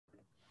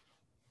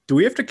Do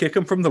we have to kick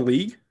him from the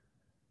league?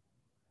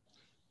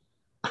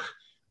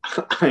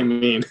 I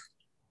mean,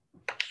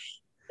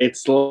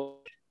 it's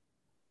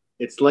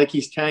like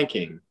he's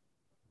tanking,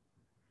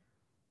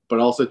 but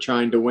also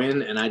trying to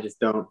win, and I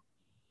don't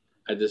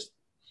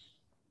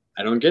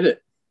get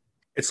it.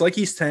 It's like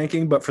he's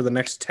tanking, but for the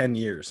next 10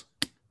 years.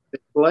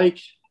 It's like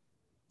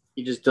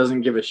he just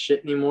doesn't give a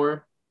shit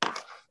anymore.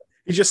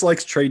 He just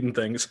likes trading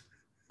things.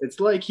 It's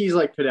like he's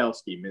like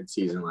Podolski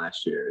midseason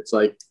last year. It's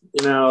like,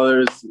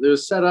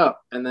 there's set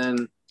up, and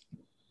then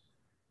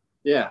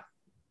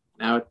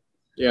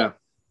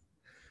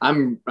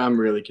I'm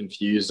really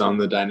confused on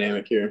the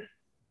dynamic here.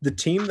 The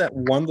team that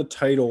won the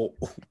title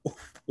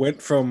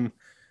went from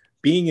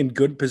being in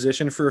good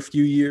position for a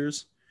few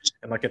years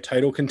and like a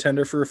title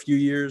contender for a few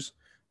years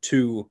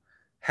to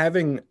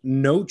having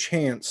no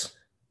chance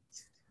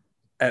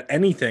at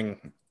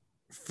anything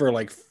for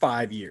like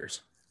 5 years.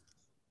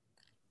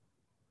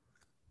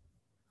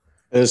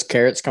 There's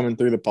carrots coming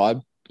through the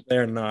pod.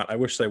 They're not. I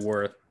wish they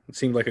were. It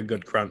seemed like a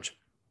good crunch.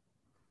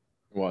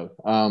 What?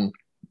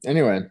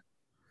 Anyway.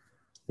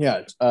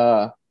 Yeah.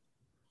 Don't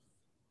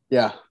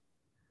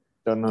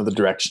know the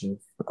direction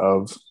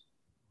of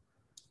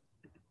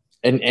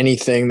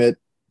anything that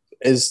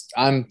is.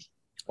 I'm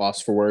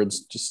lost for words.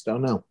 Just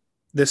don't know.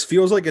 This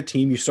feels like a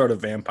team you start a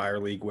vampire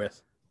league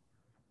with.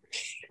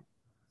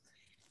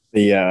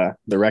 The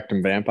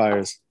Rectum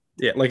Vampires.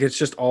 Yeah, like it's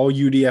just all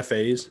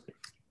UDFAs.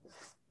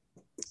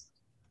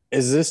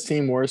 Is this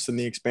team worse than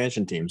the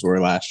expansion teams were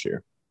last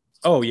year?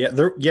 Oh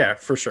yeah,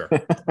 for sure.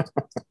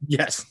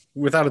 Yes,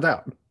 without a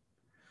doubt.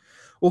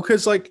 Well,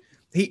 because like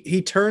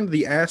he turned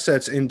the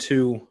assets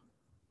into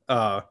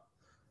a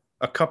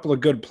couple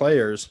of good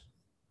players,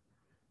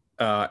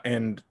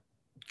 and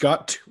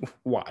got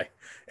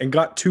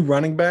two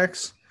running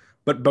backs,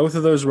 but both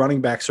of those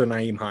running backs are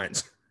Nyheim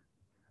Hines.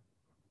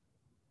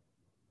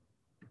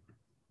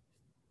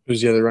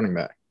 Who's the other running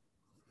back?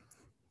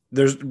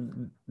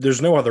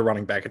 There's no other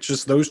running back. It's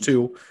just those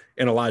two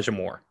and Elijah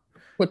Moore.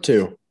 What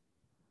two?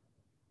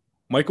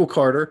 Michael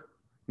Carter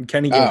and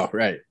Kenny Gainwell. Oh,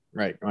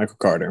 right. Michael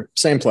Carter.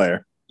 Same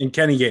player. And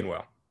Kenny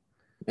Gainwell.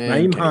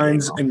 Nyheim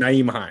Hines and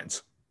Nyheim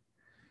Hines.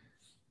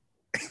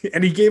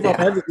 And he gave up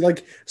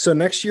so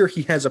next year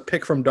he has a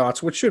pick from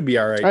Dots, which should be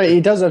all right. All right,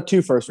 he does have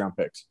 2 first-round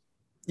picks.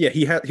 Yeah,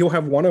 he'll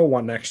have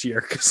 101 next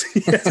year because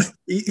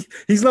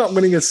he's not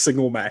winning a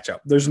single matchup.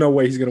 There's no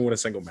way he's going to win a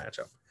single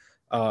matchup.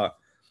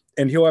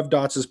 And he'll have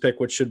Dots'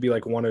 pick, which should be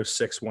like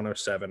 106,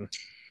 107.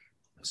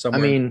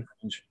 Somewhere.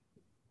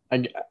 I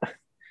mean,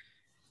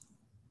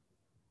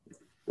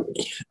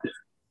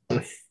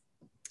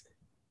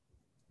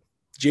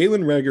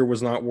 Jalen Reagor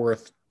was not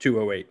worth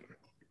 208.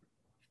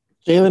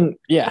 Jalen,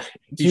 yeah,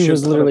 he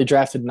was literally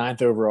drafted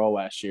 9th overall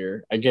last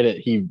year. I get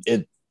it.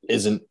 It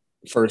isn't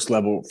first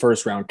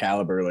round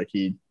caliber like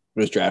he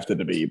was drafted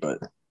to be, but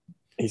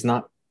he's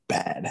not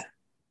bad.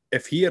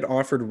 If he had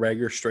offered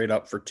Reagor straight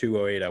up for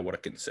 208, I would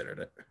have considered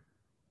it.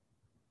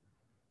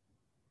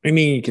 I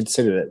mean, you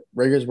considered it.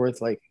 Reagor's worth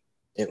like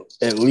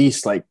at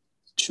least like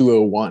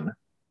 201.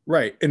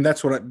 Right, and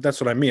that's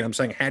what I mean. I'm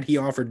saying had he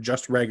offered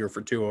just Reagor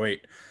for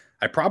 208,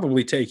 I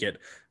probably take it.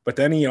 But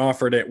then he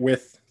offered it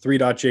with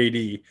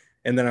 3.JD,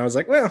 and then I was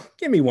like, well,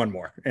 give me one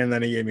more. And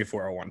then he gave me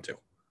 401 too.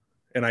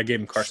 And I gave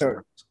him Carson.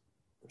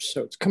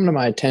 So it's coming to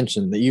my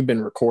attention that you've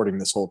been recording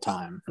this whole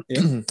time.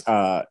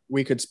 Yeah.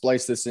 We could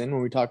splice this in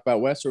when we talk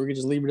about West, or we could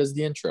just leave it as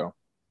the intro.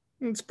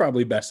 It's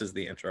probably best as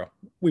the intro.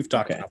 We've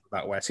talked enough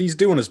about West. He's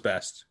doing his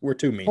best. We're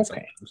too mean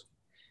sometimes.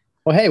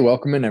 Well, hey,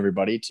 welcome in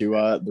everybody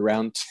to the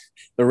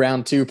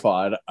round 2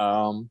 pod.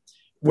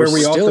 Where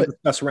we also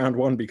discussed round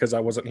 1 because I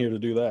wasn't here to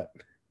do that.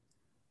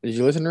 Did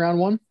you listen to round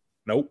 1?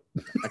 Nope.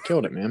 I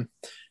killed it, man.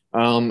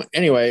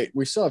 Anyway,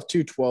 we still have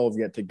 212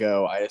 yet to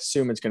go. I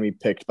assume it's going to be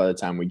picked by the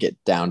time we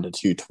get down to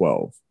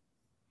 212.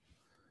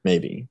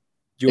 Maybe.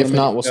 If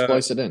not, we'll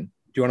splice it in. Do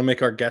you want to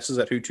make our guesses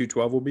at who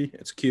 212 will be?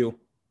 It's Q.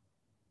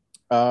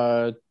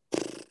 I'll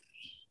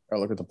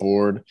look at the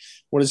board.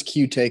 What has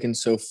Q taken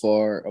so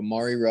far?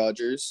 Amari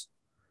Rodgers,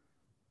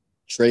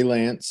 Trey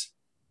Lance.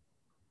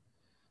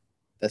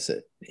 That's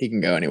it. He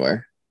can go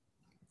anywhere.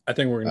 I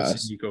think we're going to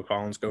see Nico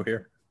Collins go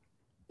here.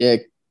 Yeah,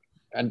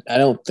 I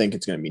don't think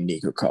it's going to be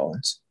Nico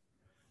Collins.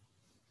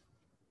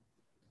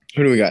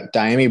 Who do we got?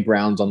 Diami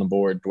Brown's on the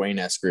board. Dwayne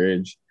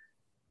Eskridge.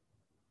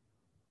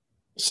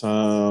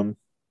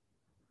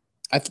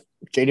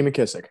 J.D.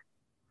 McKissick.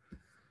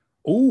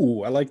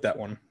 Ooh, I like that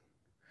one.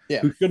 Yeah.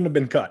 Who shouldn't have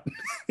been cut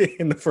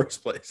in the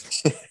first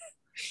place.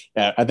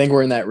 Yeah, I think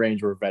we're in that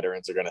range where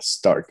veterans are going to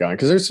start going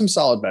because there's some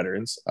solid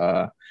veterans.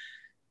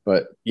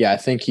 But, yeah, I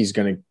think he's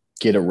going to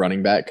get a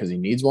running back because he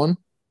needs one.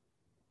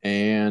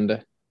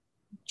 And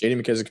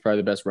J.D. McKissick's probably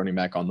the best running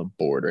back on the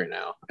board right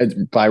now.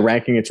 By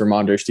ranking, it's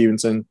Ramondre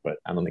Stevenson, but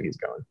I don't think he's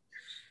going.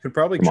 Could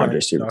probably try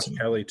Josh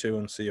Kelly, too,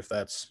 and see if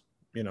that's,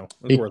 he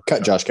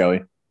cut Josh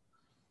Kelly.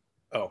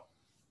 Oh,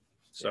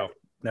 so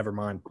never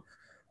mind.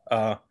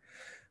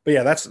 But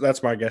yeah,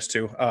 that's my guess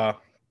too. But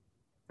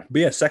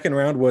yeah, second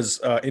round was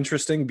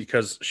interesting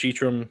because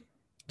Sheetram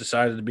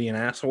decided to be an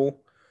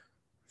asshole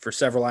for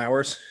several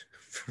hours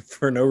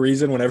for no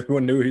reason when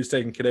everyone knew he was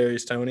taking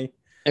Kadarius Toney.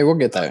 Hey, we'll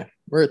get there.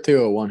 We're at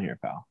 201 here,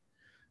 pal.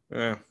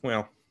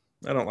 Well,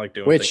 I don't like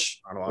doing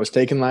Which was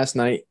taken last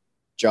night.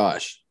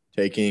 Josh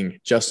taking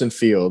Justin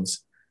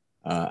Fields.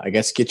 I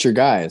guess get your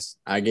guys.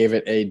 I gave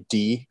it a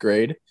D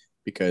grade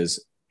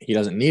because he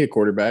doesn't need a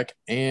quarterback,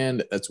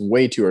 and that's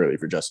way too early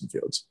for Justin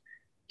Fields.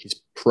 He's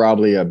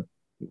probably a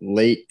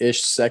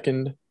late-ish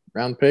second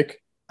round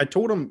pick. I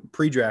told him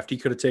pre-draft he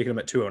could have taken him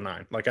at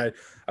 209. Like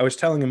I was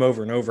telling him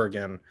over and over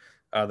again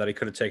that he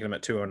could have taken him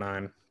at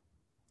 209.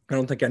 I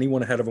don't think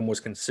anyone ahead of him was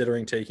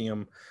considering taking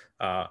him.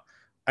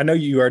 I know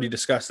you already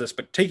discussed this,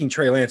 but taking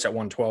Trey Lance at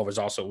 112 is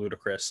also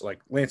ludicrous.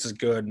 Like Lance is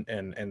good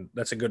and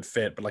that's a good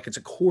fit, but like it's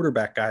a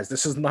quarterback, guys.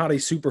 This is not a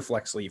super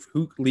flex league.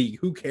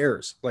 Who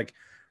cares? Like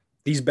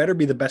these better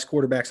be the best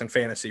quarterbacks in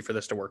fantasy for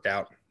this to work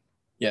out.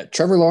 Yeah,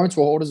 Trevor Lawrence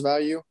will hold his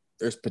value.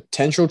 There's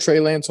potential Trey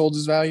Lance holds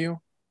his value,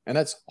 and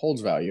that's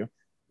holds value,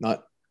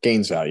 not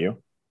gains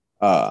value.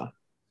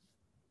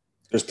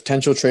 There's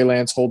potential Trey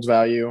Lance holds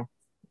value,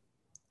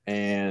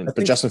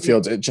 but Justin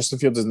Fields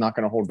is not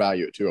going to hold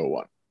value at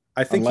 201.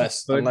 I think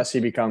unless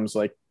he becomes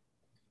like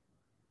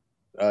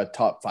a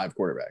top 5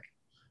 quarterback.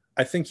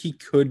 I think he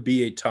could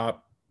be a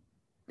top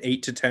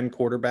 8 to 10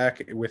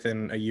 quarterback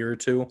within a year or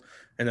two,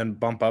 and then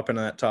bump up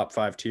into that top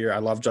 5 tier. I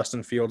love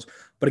Justin Fields,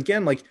 but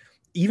again, like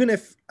even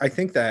if I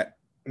think that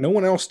no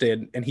one else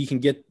did, and he can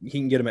get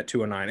him at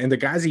 209, and the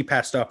guys he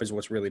passed up is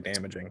what's really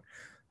damaging.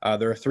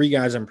 There are 3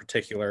 guys in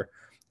particular,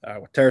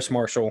 with Terrace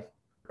Marshall,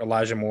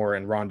 Elijah Moore,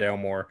 and Rondale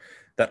Moore,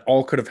 that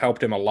all could have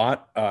helped him a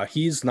lot.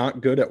 He's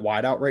not good at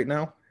wideout right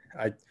now.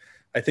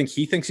 I think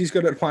he thinks he's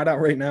good at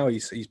wideout right now.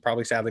 He's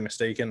probably sadly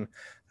mistaken.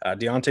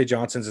 Deontay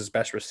Johnson's his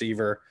best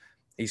receiver.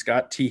 He's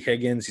got T.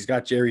 Higgins. He's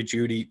got Jerry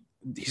Jeudy.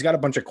 He's got a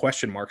bunch of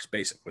question marks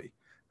basically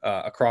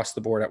across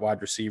the board at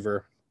wide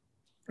receiver.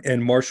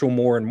 And Marshall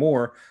Moore and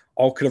Moore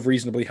all could have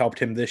reasonably helped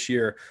him this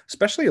year,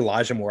 especially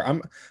Elijah Moore. I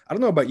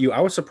don't know about you. I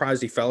was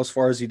surprised he fell as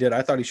far as he did.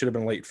 I thought he should have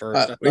been late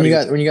first. When you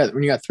got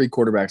 3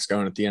 quarterbacks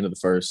going at the end of the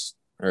first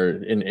or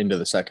into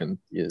the second,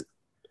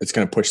 it's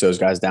going to push those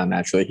guys down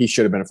naturally. He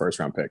should have been a first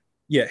round pick.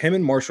 Yeah, him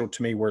and Marshall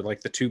to me were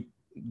like the 2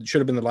 should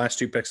have been the last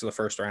 2 picks of the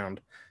first round.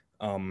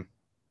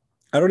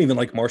 I don't even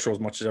like Marshall as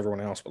much as everyone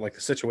else, but like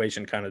the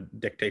situation kind of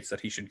dictates that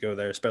he should go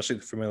there, especially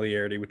the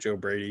familiarity with Joe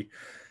Brady.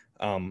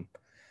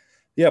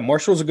 Yeah,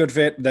 Marshall's a good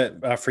fit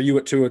that for you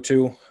at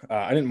 202.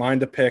 I didn't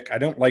mind the pick. I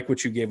don't like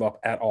what you gave up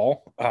at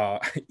all.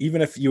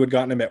 Even if you had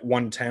gotten him at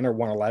 110 or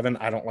 111,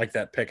 I don't like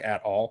that pick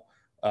at all.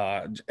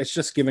 It's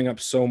just giving up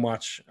so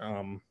much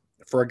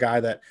for a guy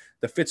that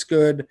the fit's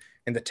good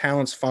and the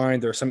talent's fine.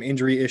 There are some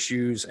injury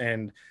issues,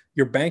 and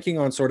you're banking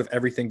on sort of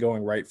everything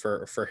going right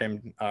for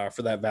him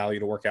for that value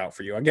to work out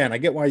for you. Again, I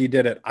get why you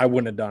did it. I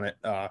wouldn't have done it,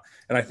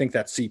 and I think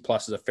that C+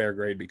 is a fair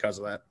grade because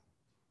of that.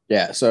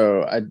 Yeah,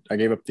 so I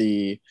gave up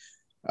the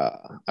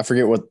I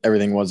forget what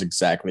everything was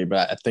exactly,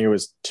 but I think it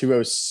was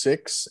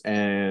 206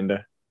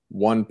 and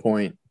 1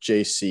 point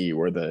JC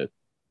were the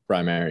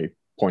primary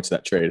points of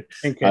that trade.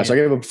 Okay. So I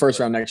gave up a first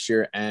round next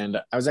year, and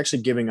I was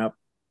actually giving up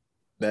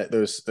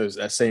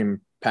that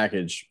same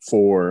package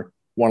for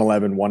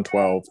 111,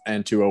 112,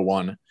 and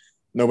 201.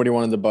 Nobody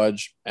wanted to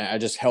budge. I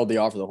just held the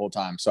offer the whole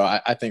time. So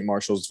I think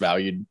Marshall's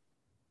valued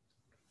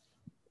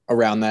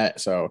around that.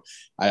 So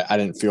I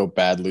didn't feel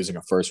bad losing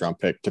a first round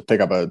pick to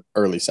pick up an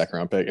early second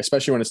round pick,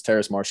 especially when it's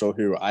Terrace Marshall,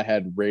 who I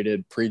had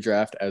rated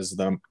pre-draft as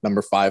the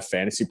number 5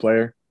 fantasy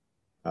player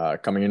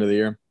coming into the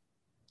year.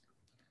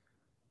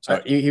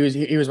 So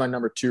he was my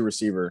number 2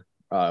 receiver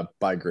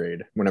by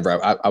grade.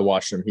 Whenever I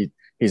watched him,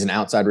 he's an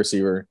outside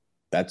receiver.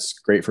 That's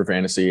great for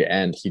fantasy,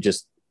 and he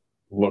just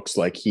looks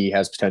like he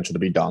has potential to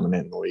be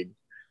dominant in the league.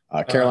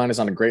 Carolina's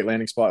on a great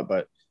landing spot,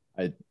 but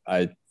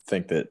I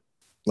think that,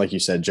 like you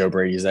said, Joe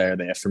Brady's there.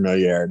 They have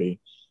familiarity.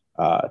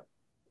 I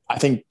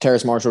think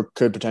Terrace Marshall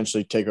could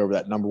potentially take over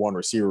that number 1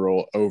 receiver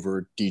role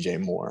over DJ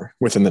Moore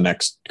within the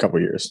next couple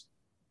of years.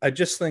 I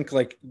just think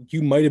like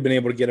you might have been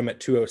able to get him at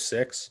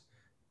 206.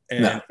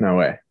 And no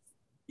way.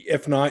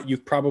 If not, you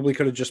probably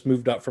could have just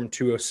moved up from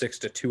 206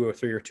 to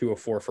 203 or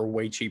 204 for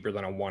way cheaper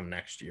than a 1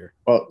 next year.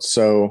 Well,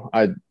 so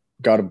I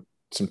got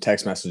some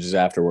text messages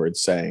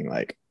afterwards saying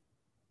like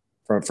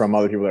from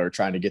other people that were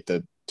trying to get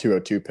the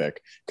 202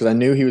 pick, because I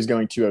knew he was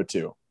going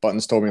 202.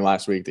 Buttons told me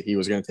last week that he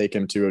was going to take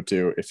him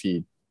 202 if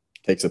he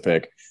takes the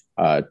pick.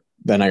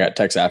 Then I got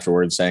text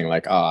afterwards saying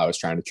like, oh, I was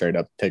trying to trade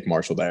up, take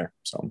Marshall there.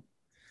 So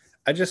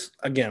I just,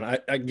 again,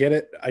 I get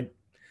it.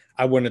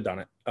 I wouldn't have done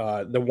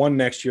it. The 1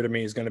 next year to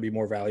me is going to be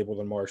more valuable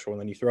than Marshall. And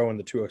then you throw in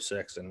the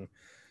 206 and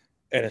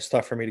it's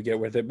tough for me to get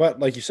with it. But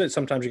like you said,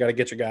 sometimes you got to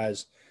get your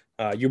guys.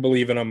 You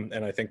believe in them.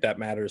 And I think that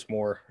matters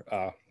more,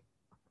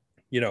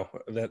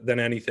 than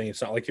anything.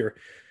 It's not like you're,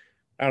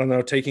 I don't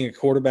know, taking a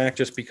quarterback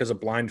just because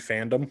of blind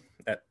fandom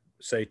at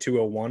say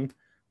 201.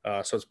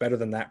 So it's better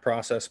than that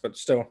process, but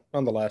still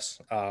nonetheless,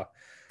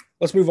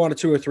 Let's move on to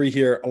 203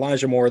 here.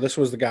 Elijah Moore. This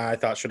was the guy I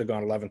thought should have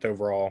gone 11th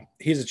overall.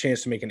 He has a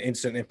chance to make an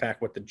instant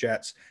impact with the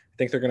Jets. I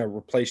think they're going to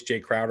replace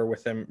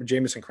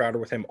Jamison Crowder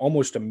with him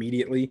almost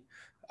immediately.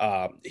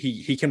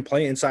 He can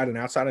play inside and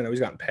outside. I know he's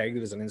gotten pegged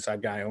as an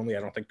inside guy only. I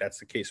don't think that's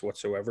the case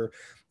whatsoever.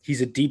 He's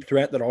a deep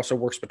threat that also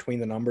works between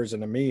the numbers.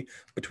 And to me,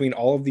 between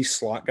all of these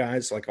slot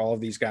guys, like all of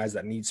these guys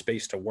that need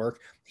space to work,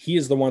 he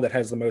is the one that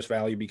has the most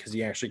value because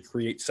he actually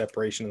creates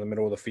separation in the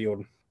middle of the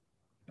field.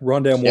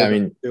 Rondale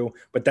Moore, too,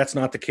 but that's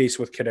not the case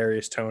with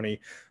Kadarius Toney.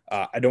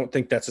 I don't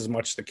think that's as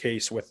much the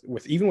case with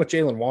even with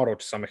Jalen Waddle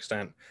to some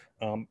extent.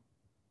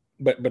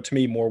 But to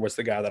me, Moore was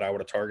the guy that I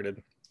would have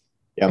targeted.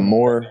 Yeah,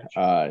 Moore.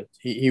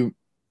 He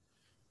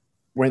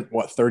went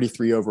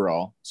 33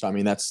 overall. So I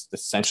mean, that's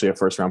essentially a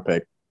first round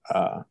pick.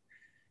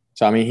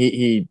 So I mean,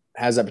 he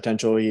has that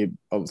potential.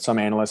 Some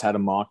analysts had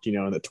him mocked, in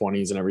the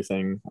 20s and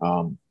everything.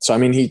 So I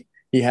mean,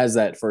 he has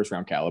that first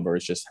round caliber.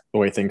 It's just the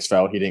way things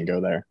fell. He didn't go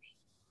there.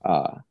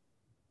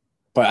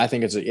 But I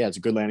think it's a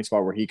good landing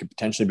spot where he could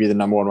potentially be the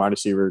number one wide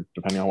receiver,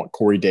 depending on what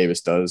Corey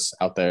Davis does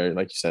out there.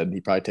 Like you said,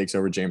 he probably takes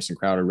over Jameson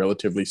Crowder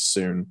relatively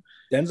soon.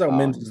 Denzel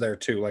Mims is there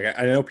too. Like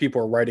I know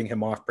people are writing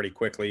him off pretty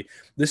quickly.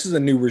 This is a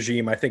new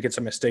regime. I think it's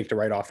a mistake to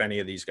write off any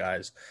of these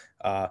guys.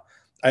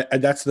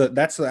 That's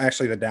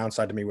actually the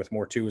downside to me with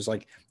Moore too. Is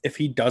like if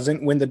he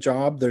doesn't win the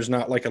job, there's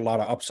not like a lot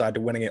of upside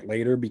to winning it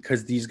later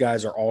because these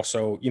guys are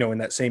also in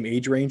that same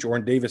age range, or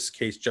in Davis'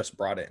 case, just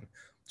brought in.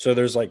 So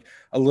there's like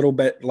a little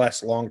bit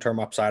less long-term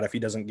upside if he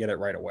doesn't get it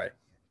right away.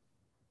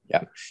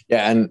 Yeah.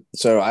 And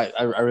so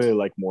I really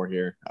like Moore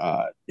here.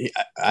 I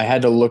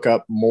had to look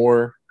up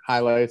Moore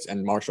highlights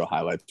and Marshall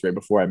highlights right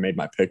before I made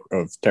my pick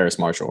of Terrace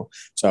Marshall.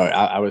 So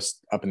I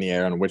was up in the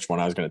air on which one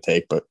I was going to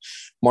take, but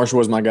Marshall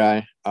was my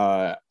guy.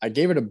 I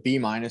gave it a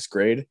B-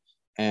 grade,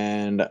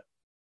 and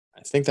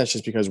I think that's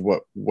just because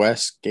what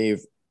Wes gave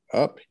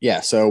up.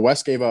 Yeah. So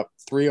Wes gave up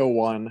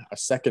 301, a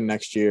second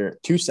next year,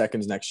 2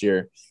 seconds next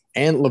year,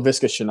 and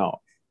Laviska Shenault.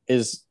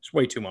 It's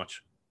way too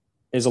much.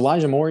 Is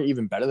Elijah Moore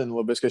even better than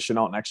Laviska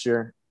Shenault next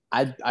year?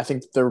 I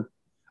think they're.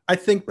 I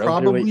think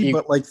probably,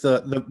 but like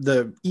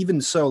the even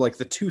so, like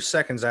the 2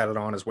 seconds added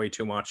on is way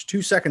too much.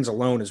 2 seconds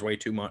alone is way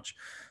too much.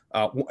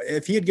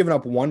 If he had given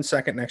up 1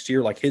 second next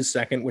year, like his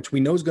second, which we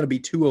know is going to be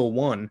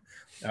 201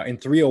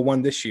 and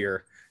 301 this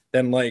year,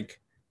 then like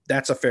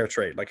that's a fair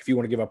trade. Like if you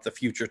want to give up the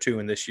future 2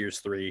 in this year's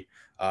 3.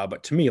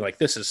 But to me, like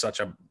this is such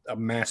a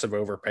massive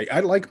overpay. I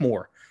like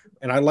Moore.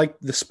 And I like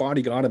the spot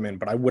he got him in,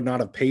 but I would not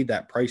have paid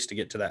that price to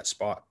get to that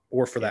spot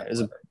or for that. It's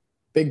a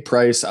big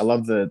price. I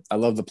love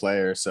the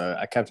player, so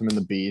I kept him in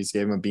the B's,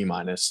 gave him a B-.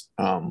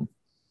 I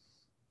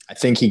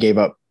think he gave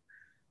up.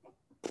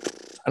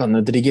 I don't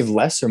know. Did he give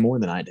less or more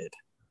than I did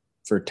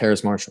for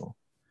Terrace Marshall?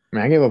 I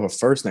mean, I gave up a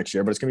first next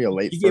year, but it's gonna be a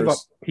late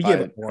first. He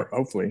gave up more.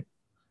 Hopefully,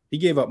 he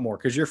gave up more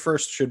because your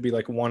first should be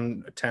like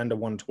 110 to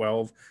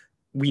 112.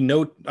 We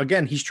know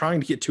again he's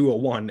trying to get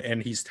 201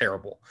 and he's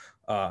terrible.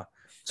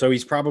 So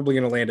he's probably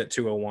going to land at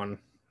 201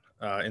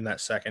 in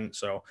that second.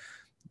 So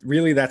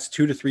really that's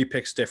 2 to 3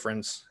 picks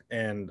difference.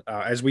 And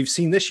as we've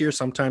seen this year,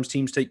 sometimes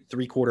teams take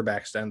 3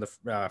 quarterbacks to end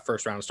the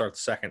first round and start the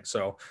second.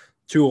 So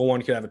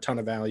 201 could have a ton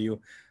of value.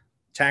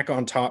 Tack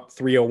on top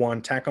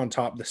 301, tack on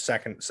top the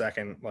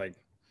second. Like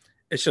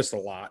it's just a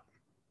lot.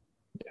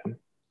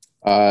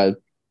 Yeah.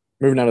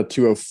 Moving on to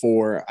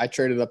 204, I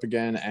traded up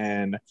again,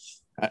 and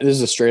this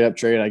is a straight up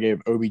trade. I gave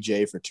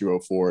OBJ for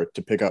 204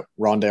 to pick up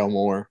Rondale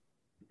Moore.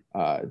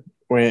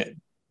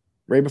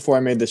 Right before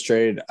I made this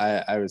trade,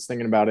 I was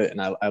thinking about it, and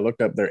I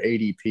looked up their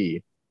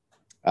ADP,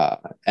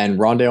 and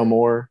Rondale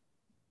Moore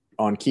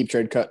on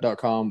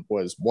KeepTradeCut.com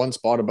was 1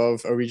 spot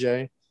above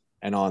OBJ,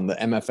 and on the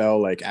MFL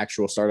like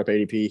actual startup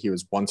ADP, he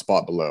was 1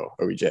 spot below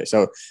OBJ.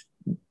 So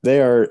they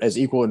are as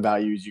equal in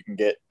value as you can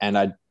get, and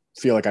I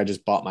feel like I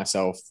just bought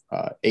myself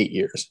 8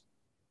 years.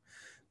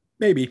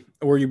 Maybe,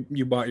 or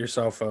you bought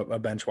yourself a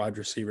bench wide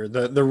receiver.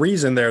 The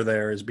reason they're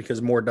there is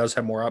because Moore does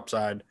have more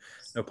upside,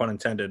 no pun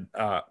intended.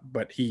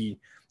 But he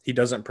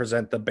doesn't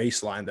present the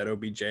baseline that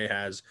OBJ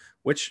has,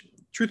 which,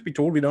 truth be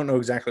told, we don't know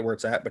exactly where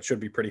it's at, but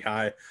should be pretty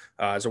high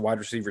as a wide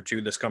receiver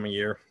too this coming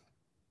year.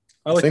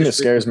 I like the thing that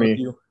scares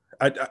me.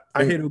 I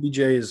hate OBJ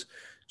is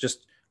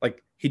just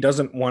like he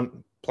doesn't want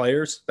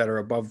players that are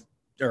above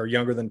or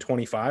younger than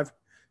 25,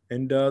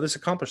 and this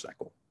accomplished that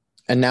goal.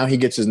 And now he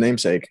gets his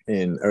namesake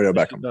in Odell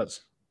Beckham. He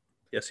does.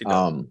 Yes, he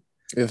does.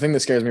 The thing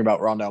that scares me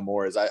about Rondale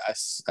Moore is I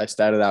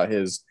statted out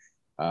his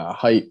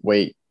height,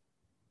 weight,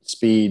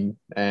 speed,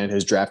 and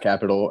his draft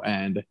capital,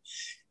 and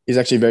he's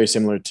actually very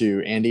similar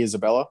to Andy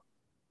Isabella.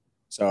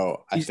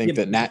 So I think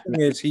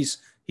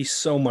he's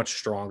so much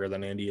stronger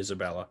than Andy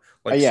Isabella.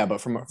 Like, but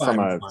from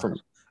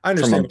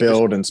a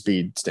build and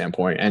speed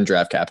standpoint and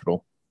draft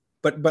capital.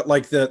 But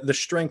like the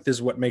strength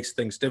is what makes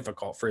things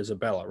difficult for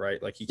Isabella,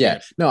 right? Like he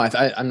can't. No,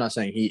 I'm not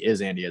saying he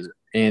is Andy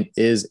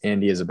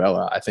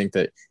Isabella. I think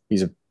that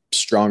he's a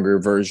stronger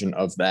version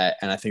of that,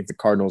 and I think the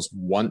Cardinals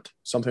want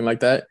something like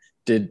that.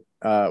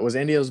 Was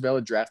Andy Isabella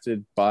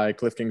drafted by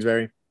Cliff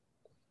Kingsbury?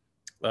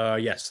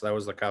 Yes, that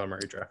was the Kyler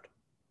Murray draft.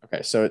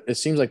 Okay, so it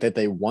seems like that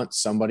they want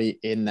somebody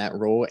in that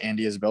role.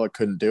 Andy Isabella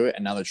couldn't do it,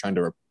 and now they're trying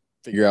to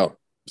figure out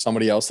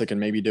somebody else that can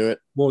maybe do it.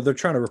 Well, they're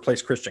trying to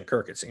replace Christian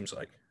Kirk, it seems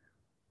like.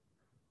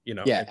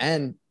 Yeah,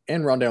 and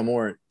Rondale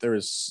Moore, there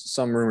was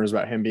some rumors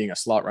about him being a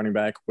slot running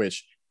back,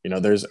 which,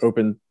 there's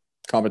open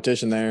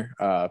competition there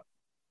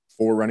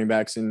for running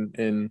backs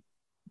in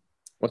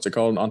what's it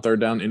called, on third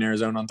down, in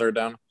Arizona on third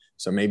down.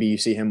 So maybe you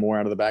see him more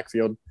out of the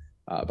backfield.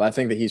 But I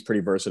think that he's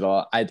pretty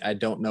versatile. I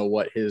don't know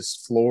what his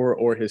floor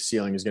or his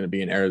ceiling is going to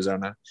be in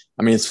Arizona.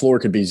 I mean, his floor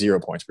could be 0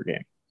 points per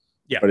game.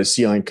 Yeah. But his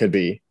ceiling could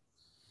be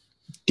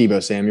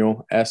Deebo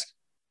Samuel-esque.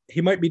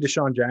 He might be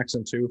Deshaun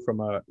Jackson too, from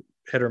a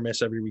hit or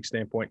miss every week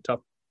standpoint.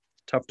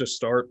 Tough to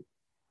start.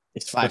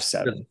 He's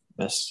 5'7".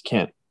 This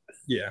can't.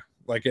 Yeah,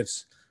 like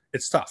it's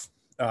tough.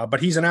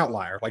 But he's an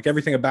outlier. Like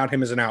everything about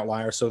him is an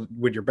outlier. So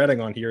what you're betting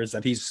on here is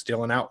that he's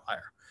still an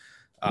outlier,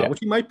 which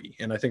he might be.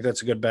 And I think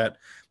that's a good bet.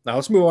 Now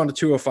let's move on to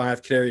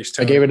 205. Kadarius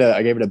Toney.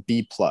 I gave it a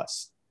B+.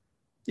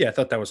 Yeah, I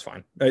thought that was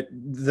fine.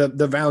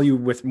 The value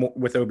with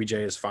OBJ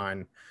is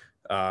fine.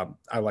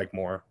 I like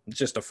more. It's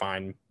just a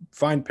fine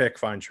pick,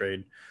 fine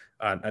trade.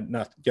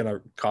 Not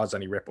gonna cause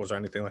any ripples or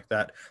anything like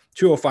that.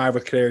 205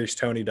 with Kadarius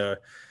Toney to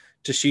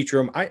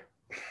Sheetrum.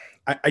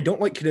 I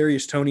don't like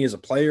Kadarius Toney as a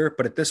player,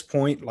 but at this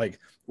point, like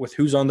with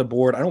who's on the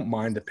board, I don't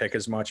mind the pick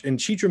as much. And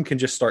Sheetrum can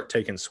just start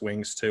taking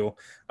swings too.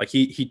 Like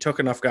he took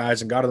enough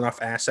guys and got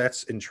enough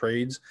assets in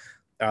trades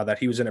that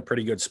he was in a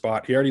pretty good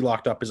spot. He already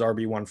locked up his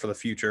RB1 for the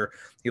future.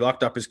 He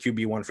locked up his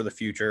QB1 for the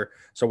future.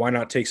 So why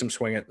not take some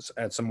swing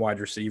at some wide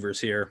receivers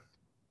here?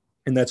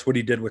 And that's what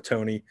he did with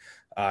Toney.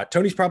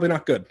 Toney's probably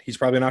not good. He's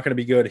probably not going to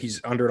be good.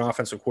 He's under an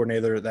offensive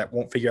coordinator that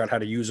won't figure out how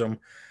to use him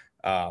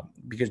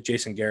because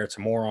Jason Garrett's a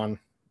moron.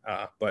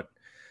 But,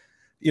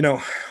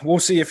 we'll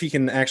see if he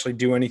can actually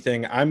do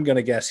anything. I'm going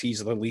to guess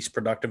he's the least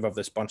productive of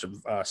this bunch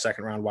of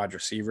second-round wide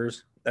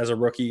receivers as a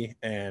rookie,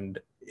 and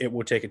it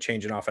will take a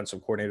change in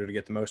offensive coordinator to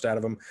get the most out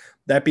of him.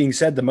 That being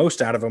said, the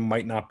most out of him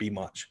might not be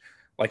much.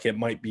 Like it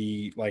might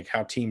be like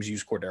how teams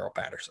use Cordero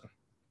Patterson.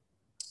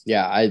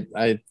 Yeah,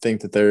 I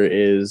think that there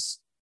is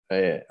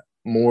a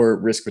more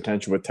risk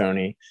potential with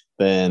Toney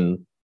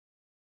than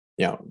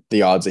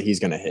the odds that he's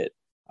going to hit.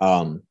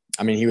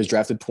 I mean, he was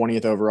drafted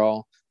 20th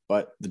overall,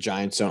 but the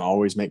Giants don't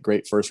always make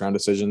great first round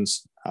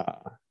decisions. I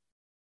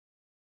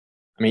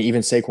mean,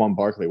 even Saquon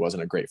Barkley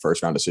wasn't a great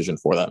first round decision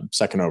for them,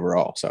 second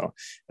overall. So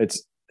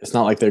it's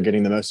not like they're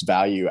getting the most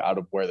value out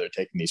of where they're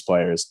taking these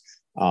players.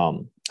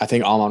 I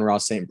think Amon-Ra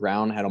St.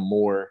 Brown had a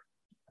more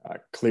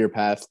clear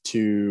path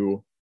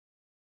to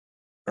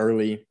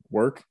early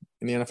work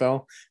in the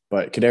NFL,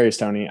 but Kadarius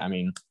Toney, I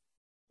mean,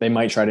 they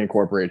might try to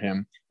incorporate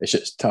him. It's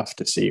just tough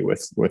to see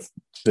with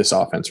this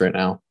offense right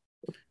now.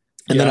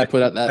 And then I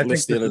put out that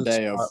list the other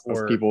day of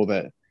people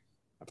that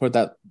I put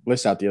that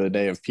list out the other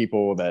day of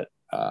people that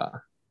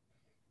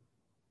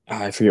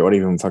I forget what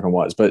even fucking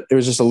was, but it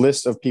was just a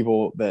list of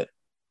people that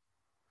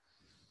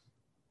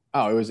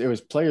it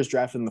was players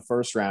drafted in the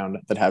first round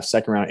that have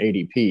second round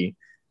ADP,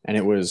 and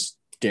it was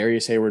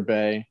Darius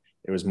Hayward-Bay,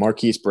 it was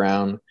Marquise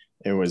Brown,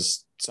 it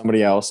was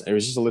somebody else. It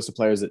was just a list of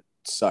players that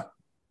suck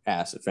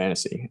ass at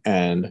fantasy,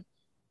 and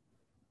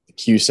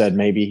Q said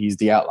maybe he's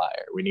the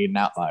outlier. We need an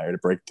outlier to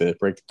break the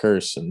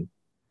curse, and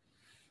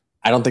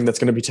I don't think that's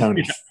going to be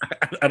Toney.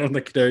 I don't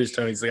think Kadarius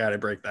Toney's the guy to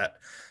break that.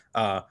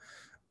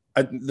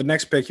 The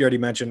next pick you already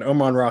mentioned,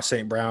 Amon-Ra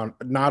St. Brown.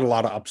 Not a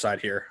lot of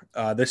upside here.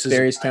 This is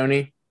Kadarius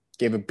Toney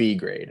gave a B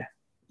grade.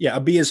 Yeah, a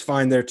B is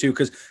fine there too.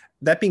 Because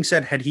that being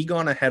said, had he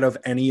gone ahead of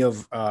any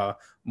of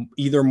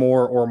either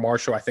Moore or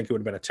Marshall, I think it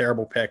would have been a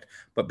terrible pick.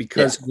 But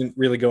because he didn't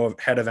really go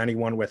ahead of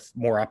anyone with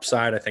more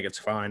upside, I think it's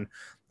fine.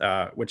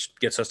 Which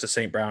gets us to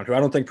St. Brown, who I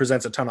don't think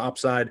presents a ton of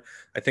upside.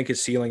 I think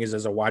his ceiling is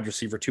as a wide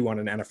receiver 2 on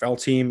an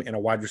NFL team and a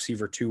wide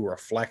receiver 2 or a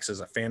flex as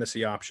a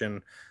fantasy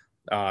option.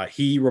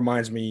 He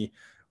reminds me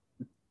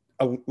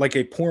like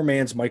a poor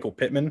man's Michael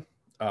Pittman,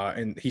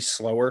 and he's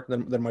slower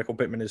than Michael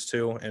Pittman is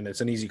too. And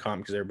it's an easy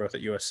comp because they're both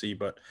at USC.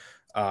 But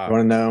you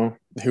want to know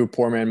who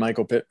poor man's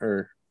Michael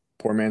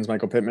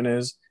Pittman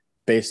is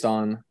based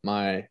on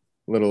my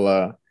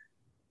little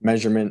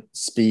measurement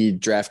speed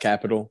draft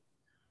capital?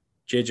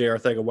 JJ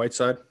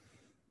Arcega-Whiteside,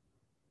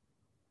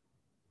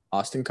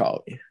 Austin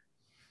Collie,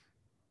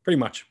 pretty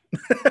much.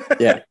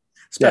 Yeah.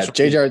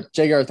 JJ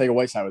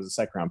Arcega-Whiteside was a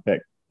second round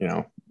pick.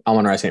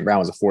 Amon-Ra St. Brown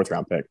was a fourth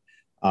round pick.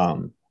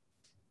 So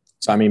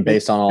I mean,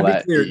 based on all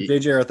that,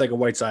 JJ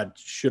Arcega-Whiteside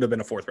should have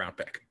been a fourth round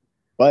pick.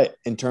 But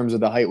in terms of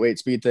the height, weight,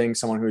 speed thing,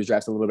 someone who was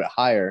drafted a little bit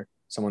higher,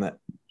 someone that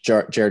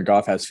Jared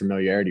Goff has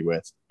familiarity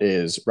with,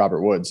 is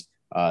Robert Woods.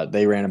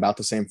 They ran about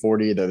the same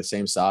 40. They're the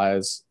same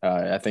size.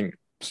 I think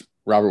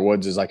Robert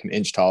Woods is like an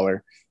inch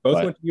taller.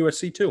 Both went to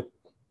USC too.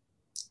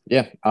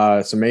 Yeah.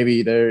 So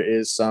maybe there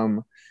is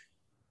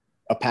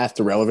a path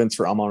to relevance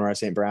for Amon-Ra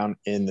St. Brown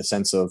in the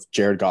sense of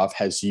Jared Goff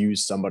has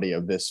used somebody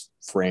of this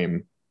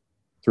frame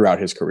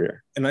throughout his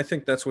career. And I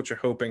think that's what you're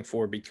hoping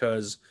for,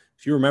 because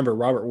if you remember,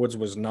 Robert Woods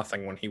was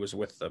nothing when he was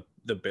with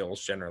the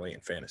Bills generally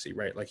in fantasy,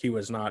 right? Like he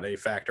was not a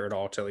factor at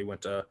all till he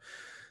went to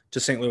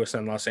St. Louis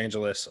and Los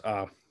Angeles.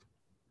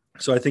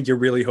 So I think you're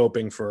really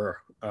hoping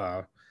for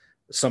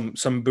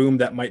some boom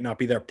that might not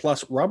be there.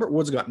 Plus, Robert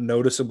Woods got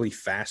noticeably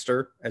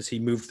faster as he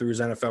moved through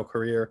his NFL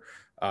career.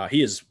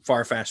 He is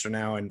far faster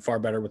now and far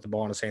better with the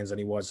ball in his hands than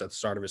he was at the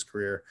start of his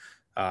career.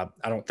 I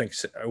don't think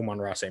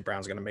Amon-Ra St.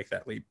 Brown is going to make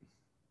that leap.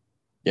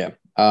 Yeah.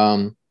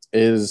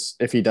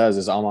 If he does,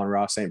 is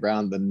Amon-Ra St.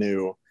 Brown the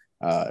new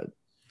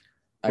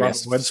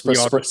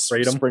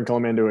sprinkle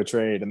him into a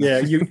trade? And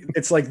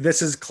it's like,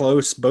 this is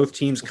close. Both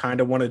teams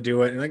kind of want to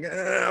do it. And like,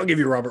 I'll give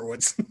you Robert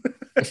Woods.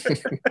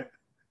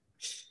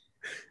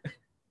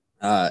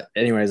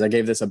 Anyways, I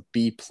gave this a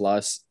B+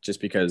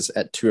 just because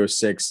at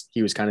 206,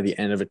 he was kind of the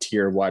end of a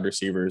tier of wide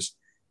receivers.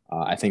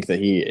 I think that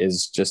he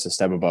is just a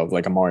step above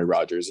like Amari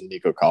Rodgers and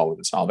Nico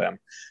Collins and all them.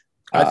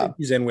 I think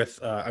he's in with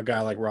a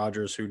guy like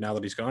Rodgers, who now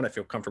that he's gone, I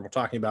feel comfortable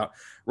talking about.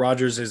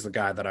 Rodgers is the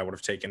guy that I would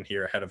have taken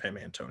here ahead of him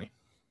and Tony.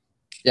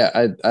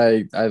 Yeah,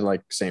 I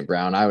like St.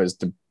 Brown. I was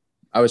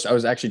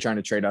actually trying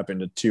to trade up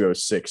into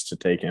 206 to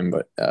take him,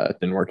 but it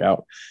didn't work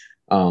out.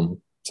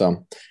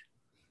 So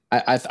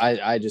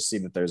I just see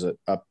that there's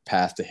a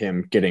path to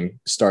him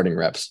getting starting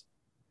reps.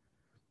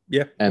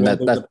 Yeah, and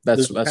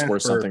that's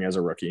worth something as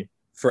a rookie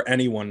for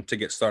anyone to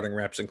get starting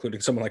reps,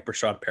 including someone like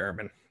Brashad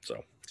Perriman.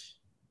 So.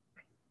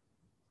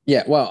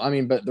 Yeah, well, I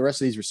mean, but the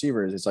rest of these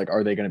receivers, it's like,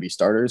 are they going to be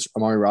starters?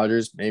 Amari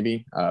Rodgers,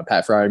 maybe.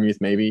 Pat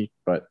Freiermuth, maybe.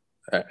 But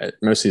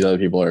most of these other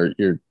people are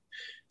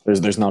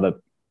there's not a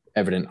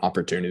evident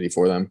opportunity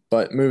for them.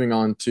 But moving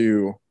on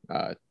to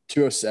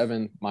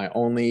 207, my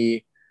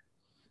only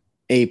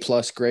A+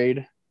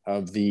 grade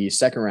of the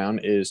second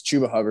round is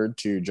Chuba Hubbard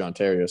to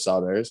Jontario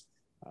Sawbears.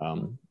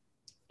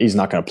 He's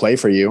not going to play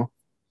for you,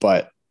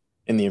 but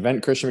in the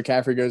event Christian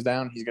McCaffrey goes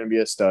down, he's going to be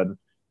a stud,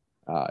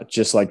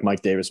 just like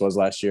Mike Davis was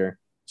last year.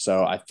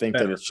 So I think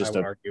that it's just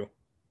better.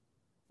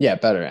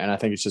 And I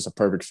think it's just a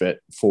perfect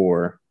fit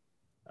for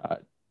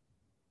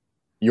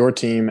your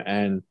team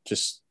and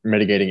just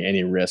mitigating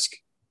any risk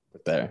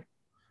with there.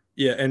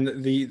 Yeah,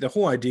 and the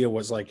whole idea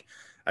was like,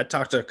 I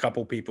talked to a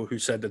couple people who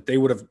said that they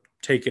would have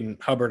taken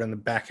Hubbard in the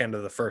back end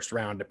of the first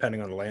round,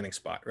 depending on the landing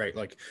spot, right?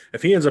 Like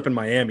if he ends up in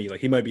Miami,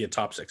 like he might be a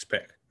top 6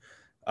 pick.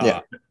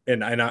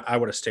 And I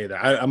would have stayed there.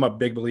 I'm a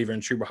big believer in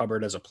Chuba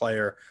Hubbard as a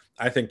player.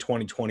 I think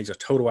 2020 is a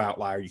total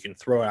outlier. You can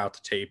throw out the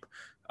tape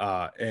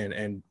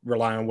and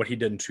rely on what he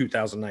did in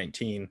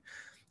 2019.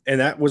 And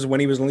that was when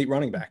he was an elite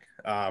running back.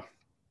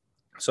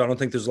 So I don't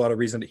think there's a lot of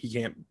reason that he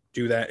can't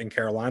do that in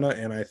Carolina.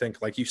 And I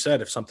think, like you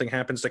said, if something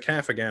happens to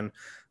Calf again,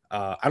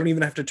 I don't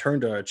even have to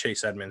turn to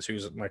Chase Edmonds,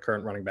 who's my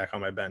current running back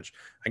on my bench.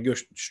 I can go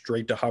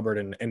straight to Hubbard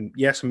and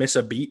yes, miss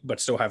a beat,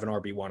 but still have an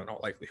RB1 in all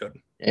likelihood.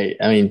 Hey,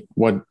 I mean,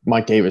 what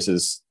Mike Davis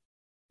is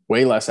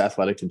way less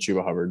athletic than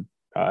Chuba Hubbard,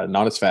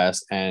 not as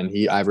fast, and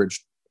he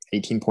averaged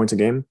 18 points a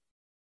game.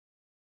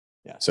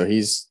 Yeah, so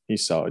he's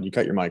solid. You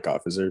cut your mic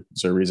off. Is there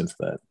a reason for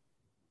that?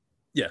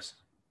 Yes.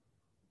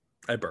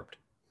 I burped.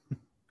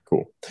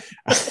 Cool.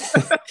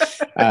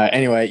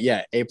 Anyway,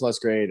 yeah, A+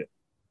 grade.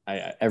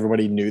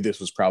 Everybody knew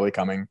this was probably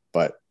coming,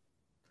 but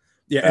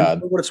yeah.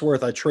 And for what it's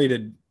worth, I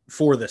traded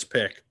for this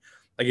pick.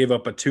 I gave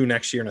up a 2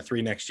 next year and a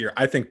 3 next year.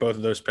 I think both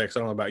of those picks, I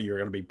don't know about you, are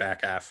going to be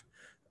back half.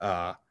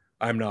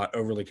 I'm not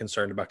overly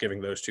concerned about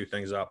giving those 2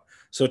 things up.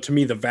 So to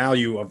me, the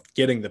value of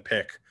getting the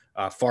pick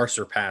far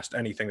surpassed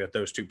anything that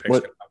those 2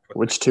 picks.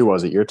 Which 2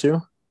 was it? Your 2?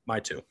 My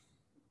 2.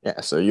 Yeah,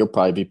 so you'll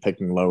probably be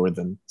picking lower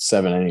than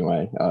 7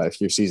 anyway,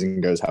 if your season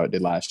goes how it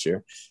did last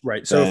year.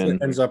 Right. So if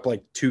it ends up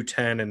like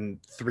 210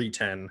 and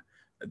 310,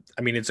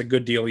 I mean, it's a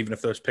good deal even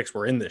if those picks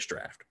were in this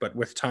draft. But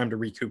with time to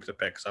recoup the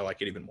picks, I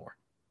like it even more.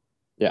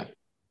 Yeah.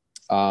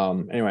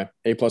 Anyway,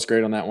 A+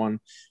 grade on that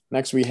one.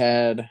 Next, we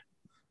had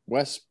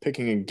Wes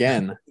picking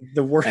again.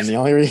 The worst. And the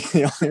only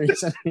reason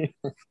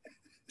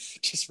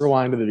just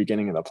rewind to the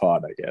beginning of the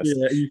pod, I guess.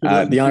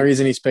 Yeah, the only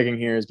reason he's picking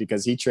here is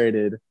because he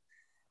traded.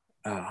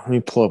 Let me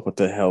pull up what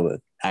the hell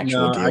the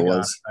actual deal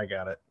was. I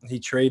got it. He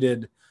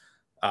traded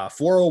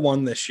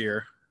 401 this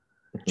year,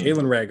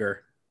 Jalen Reagor,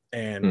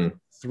 and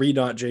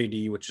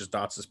 3.JD, which is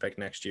Dots' pick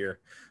next year,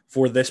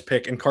 for this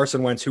pick, and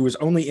Carson Wentz, who was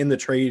only in the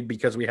trade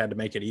because we had to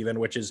make it even,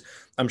 which is,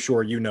 I'm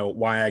sure you know,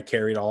 why I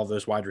carried all of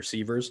those wide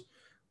receivers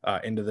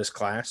into this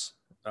class,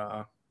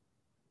 or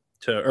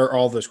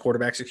all of those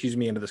quarterbacks,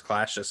 into this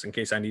class, just in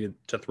case I needed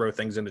to throw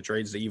things into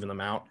trades to even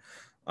them out.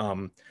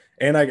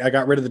 And I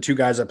got rid of the 2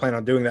 guys I plan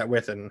on doing that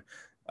with, and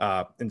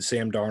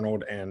Sam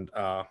Darnold and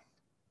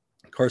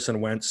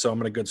Carson Wentz. So I'm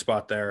in a good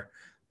spot there.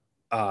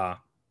 But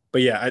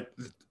yeah,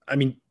 I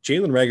mean,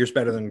 Jalen Reagor's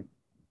better than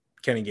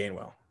Kenny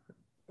Gainwell,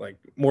 like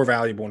more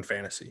valuable in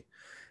fantasy,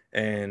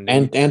 and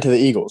to the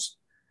Eagles.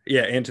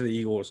 Yeah, and to the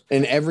Eagles.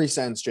 In every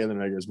sense, Jalen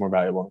Reagor is more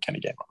valuable than Kenny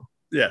Gainwell.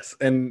 Yes,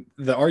 and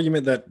the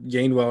argument that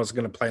Gainwell is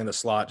going to play in the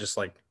slot, just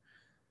like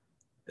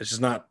it's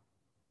just not,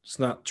 it's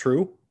not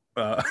true.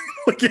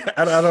 Like, yeah,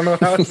 I don't know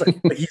how it's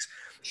like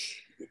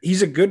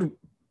he's a good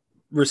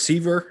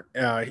receiver,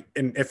 and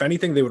if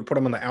anything, they would put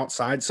him on the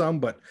outside some,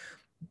 but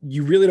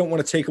you really don't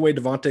want to take away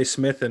Devontae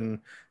Smith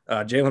and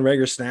Jalen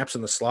Reagor snaps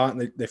in the slot,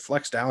 and they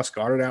flexed Dallas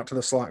Goedert out to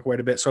the slot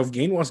quite a bit. So if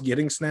Gainwell's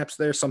getting snaps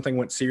there, something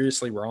went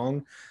seriously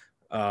wrong.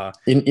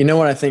 You know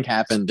what I think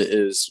happened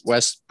is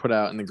West put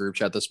out in the group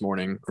chat this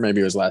morning, or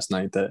maybe it was last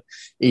night, that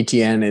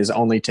ETN is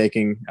only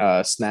taking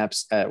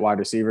snaps at wide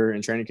receiver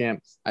in training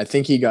camp. I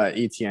think he got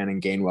ETN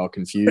and Gainwell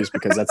confused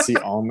because that's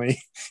the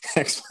only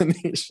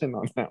explanation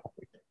on that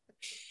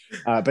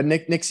one. But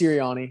Nick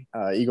Sirianni,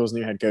 Eagles'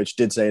 new head coach,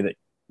 did say that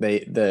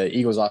the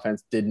Eagles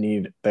offense did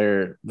need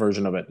their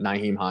version of it.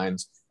 Nyheim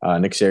Hines,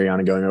 Nick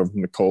Sirianni going over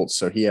from the Colts,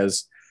 so he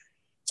has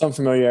some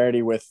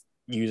familiarity with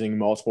using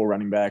multiple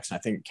running backs. And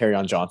I think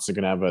Kerryon Johnson is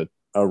going to have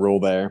a role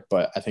there.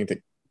 But I think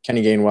that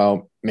Kenny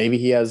Gainwell, maybe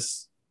he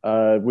has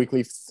a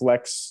weekly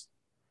flex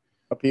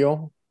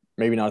appeal.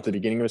 Maybe not at the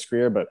beginning of his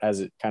career, but as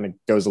it kind of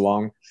goes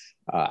along.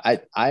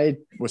 I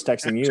was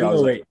texting you. I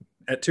was like,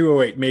 at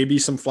 208, maybe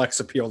some flex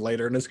appeal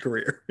later in his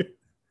career.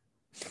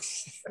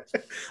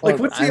 Like,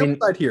 what's the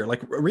upside here?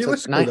 Like,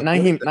 realistically, so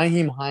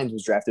Nyheim Hines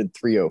was drafted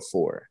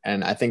 304,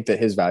 and I think that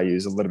his value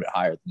is a little bit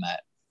higher than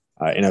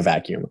that in a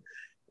vacuum.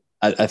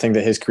 I think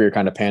that his career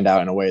kind of panned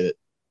out in a way that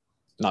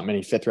not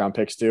many fifth-round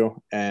picks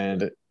do.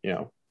 And,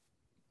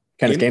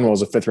 Kenneth Gainwell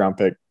was a fifth-round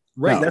pick.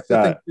 Right. No, that's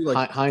the thing. Too,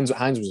 like, Hines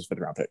was a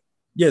fifth-round pick.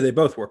 Yeah, they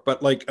both were.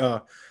 But, like,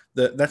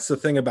 that's the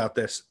thing about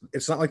this.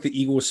 It's not like the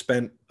Eagles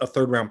spent a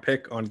third-round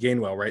pick on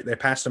Gainwell, right? They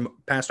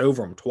passed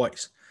over him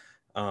twice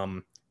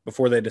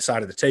before they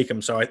decided to take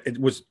him. So it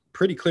was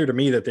pretty clear to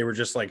me that they were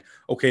just like,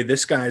 okay,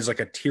 this guy's like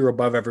a tier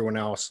above everyone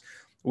else.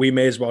 We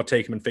may as well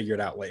take him and figure it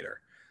out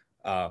later.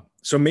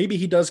 So maybe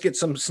he does get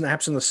some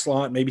snaps in the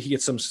slot. Maybe he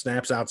gets some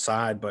snaps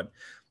outside. But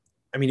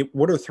I mean,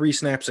 what are 3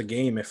 snaps a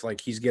game if like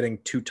he's getting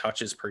 2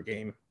 touches per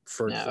game?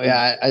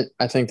 I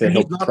think that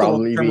he'll not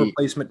probably the be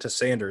replacement to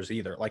Sanders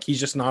either. Like he's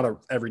just not a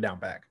every down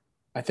back.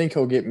 I think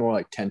he'll get more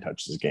like 10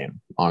 touches a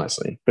game,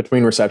 honestly,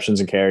 between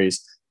receptions and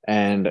carries,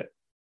 and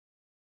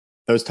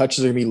those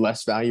touches are gonna be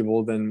less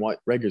valuable than what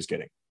Reagor's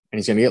getting, and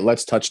he's gonna get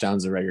less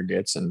touchdowns than Reagor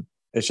gets, and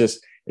it's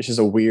just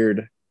a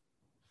weird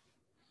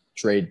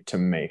trade to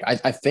make.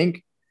 I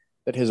think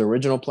that his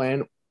original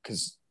plan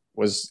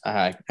was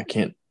I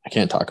can't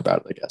talk about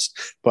it, I guess,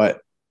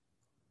 but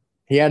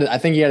I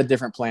think he had a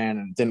different plan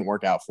and it didn't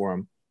work out for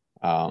him.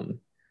 And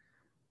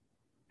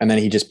then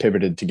he just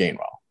pivoted to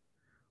Gainwell.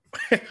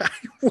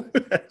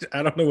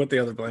 I don't know what the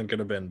other plan could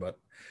have been, but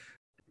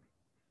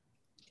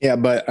yeah,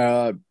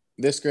 but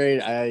this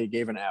grade I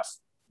gave an F.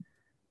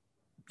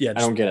 Yeah, I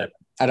don't get it.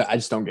 I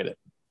just don't get it.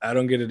 I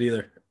don't get it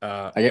either.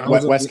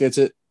 Wes gets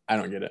it. I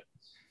don't get it.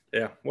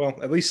 Yeah, well,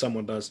 at least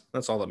someone does.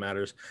 That's all that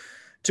matters.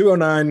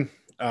 209,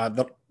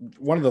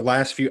 one of the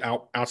last few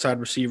outside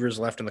receivers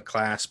left in the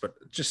class,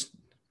 but just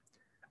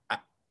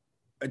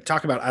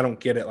talk about I don't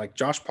get it. Like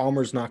Josh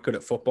Palmer's not good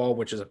at football,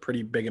 which is a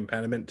pretty big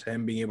impediment to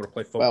him being able to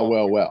play football.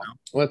 Well.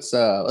 Let's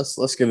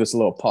give this a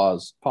little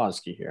pause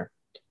key here.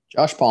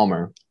 Josh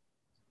Palmer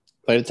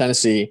played at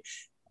Tennessee,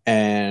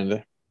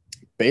 and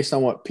based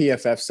on what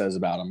PFF says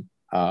about him,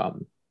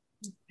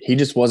 he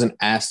just wasn't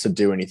asked to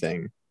do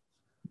anything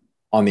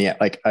on the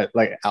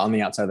on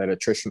the outside that a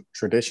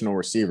traditional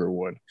receiver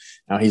would.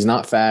 Now he's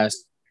not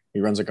fast. He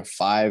runs like a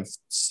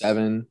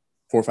 5.7,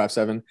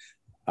 4.57.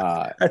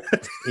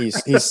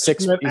 He's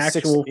six. He's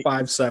actual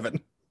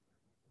 5.7,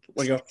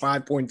 like a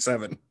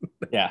 5.7.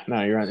 Yeah,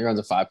 no, he runs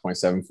a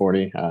 5.7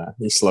 40.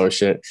 He's slow as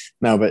shit.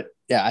 No, but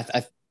yeah,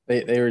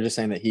 they were just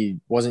saying that he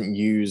wasn't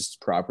used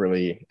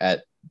properly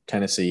at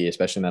Tennessee,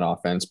 especially in that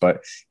offense.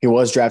 But he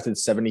was drafted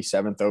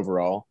 77th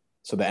overall.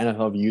 So the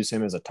NFL views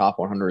him as a top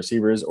 100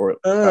 receivers or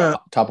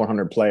top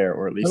 100 player,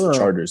 or at least the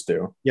Chargers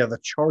do. Yeah, the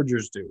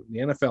Chargers do. The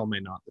NFL may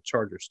not. The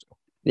Chargers do.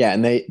 Yeah,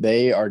 and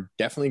they are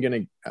definitely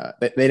going to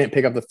they didn't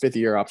pick up the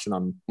 5th-year option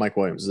on Mike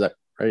Williams. Is that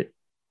right?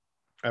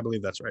 I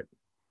believe that's right.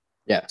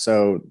 Yeah,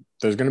 so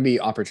there's going to be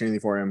opportunity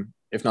for him.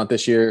 If not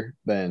this year,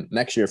 then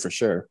next year for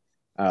sure.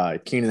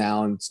 Keenan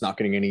Allen's not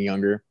getting any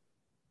younger.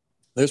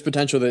 There's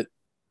potential that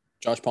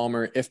Josh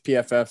Palmer, if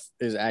PFF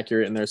is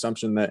accurate in their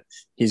assumption that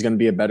he's going to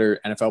be a better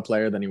NFL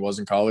player than he was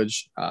in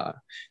college,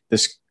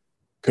 this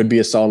could be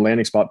a solid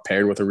landing spot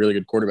paired with a really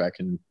good quarterback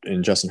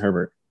in Justin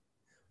Herbert.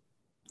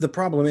 The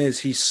problem is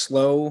he's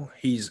slow.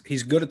 He's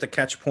good at the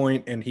catch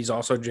point, and he's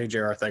also J.J.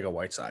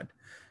 Arcega-Whiteside.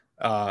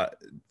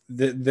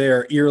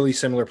 They're eerily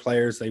similar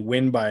players. They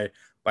win by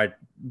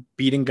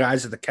beating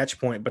guys at the catch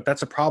point, but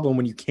that's a problem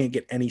when you can't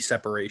get any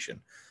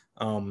separation.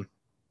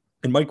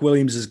 And Mike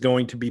Williams is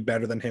going to be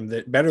better than him,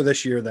 better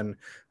this year than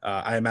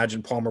I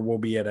imagine Palmer will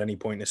be at any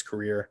point in his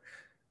career.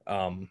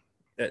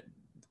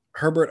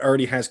 Herbert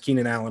already has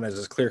Keenan Allen as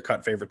his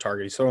clear-cut favorite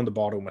target. He's throwing the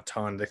ball to him a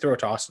ton. They throw it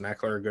to Austin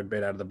Eckler a good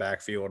bit out of the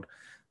backfield.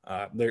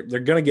 They're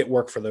going to get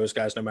work for those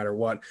guys no matter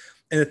what.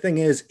 And the thing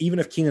is, even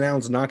if Keenan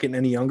Allen's not getting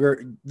any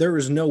younger, there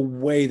is no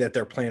way that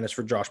their plan is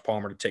for Josh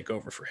Palmer to take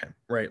over for him,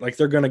 right? Like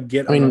they're going to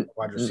get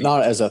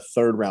not as a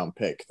 3rd-round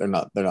pick. They're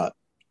not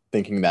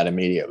thinking that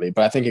immediately,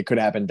 but I think it could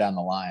happen down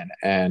the line.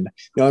 And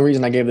the only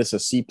reason I gave this a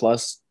C+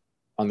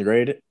 on the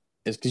grade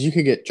is because you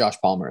could get Josh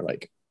Palmer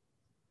like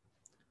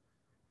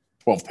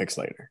 12 picks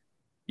later.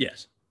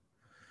 Yes.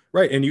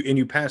 Right. And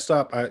you passed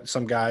up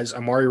some guys,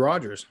 Amari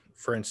Rodgers,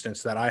 for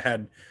instance, that I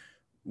had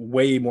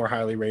way more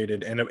highly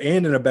rated and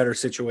in a better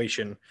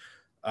situation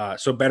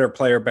So better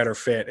player, better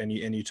fit, and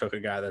you took a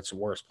guy that's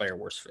worse player,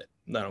 worse fit.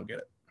 I don't get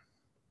it.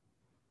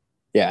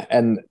 Yeah,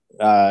 and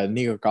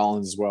Nico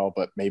Collins as well,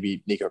 but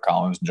maybe Nico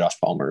Collins and Josh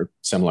Palmer,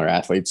 similar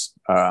athletes.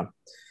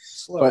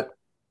 But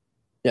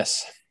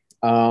yes.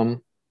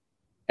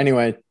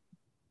 Anyway,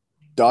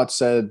 Dot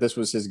said this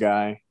was his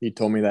guy. He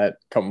told me that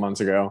a couple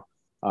months ago.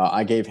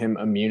 I gave him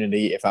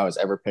immunity if I was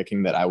ever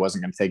picking that I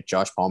wasn't going to take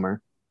Josh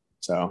Palmer.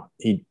 So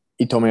he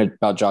told me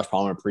about Josh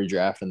Palmer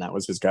pre-draft, and that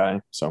was his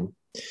guy. So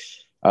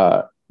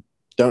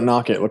don't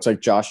knock it. Looks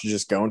like Josh is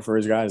just going for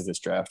his guys this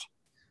draft.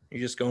 You're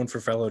just going for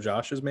fellow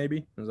Joshes,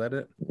 maybe? Is that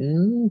it?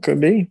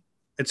 Could be.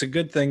 It's a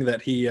good thing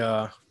that he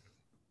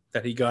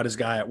got his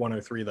guy at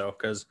 103, though,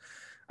 because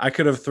I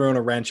could have thrown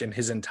a wrench in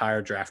his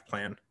entire draft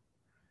plan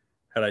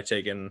had I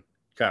taken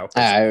Kyle Pitts.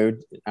 I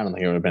don't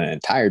think it would have been an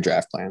entire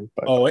draft plan.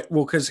 But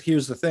because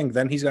here's the thing.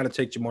 Then he's got to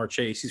take Jamar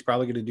Chase. He's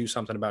probably going to do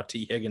something about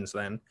T. Higgins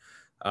then.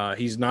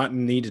 He's not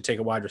in need to take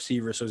a wide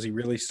receiver, so is he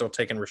really still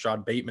taking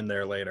Rashad Bateman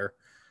there later?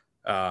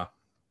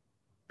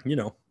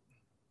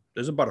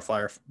 There's a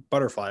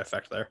butterfly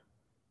effect there.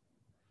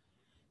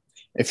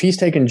 If he's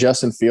taken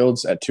Justin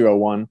Fields at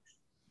 201,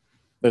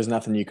 there's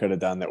nothing you could have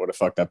done that would have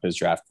fucked up his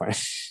draft plan.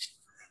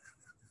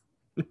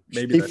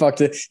 Maybe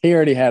fucked it. He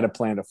already had a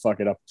plan to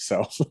fuck it up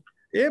himself.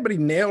 Yeah, but he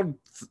nailed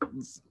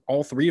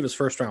all three of his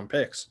first-round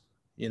picks,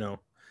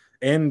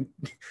 and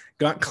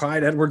got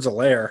Clyde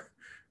Edwards-Helaire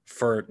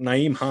for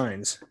Nyheim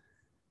Hines.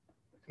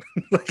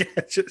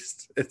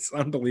 It's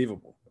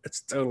unbelievable.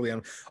 It's totally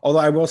although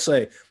I will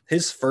say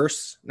his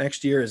first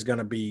next year is going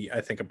to be, I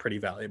think, a pretty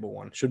valuable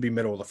one. Should be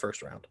middle of the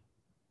first round.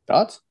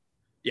 Thoughts?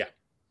 Yeah.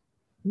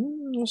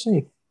 We'll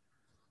see.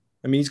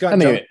 I mean, he's got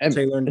Taylor and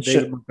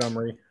David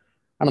Montgomery.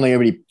 I don't think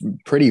it'll be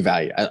pretty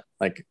value.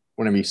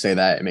 Whenever you say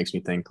that, it makes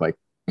me think like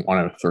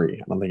 103. I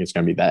don't think it's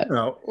going to be that.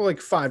 No, like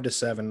 5 to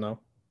 7 though.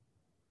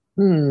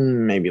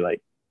 Maybe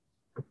like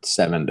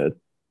 7 to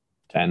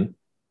 10.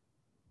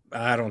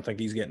 I don't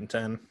think he's getting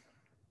 10.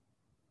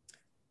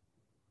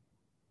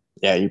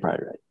 Yeah, you're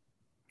probably right.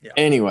 Yeah.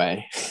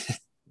 Anyway,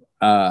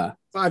 5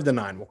 to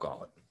 9, we'll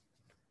call it.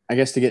 I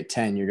guess to get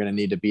 10, you're going to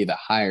need to be the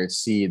higher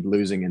seed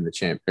losing in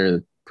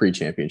the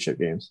pre-championship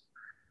games.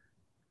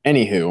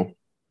 Anywho,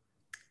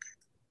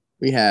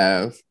 we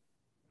have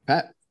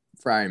Pat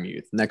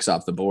Freiermuth next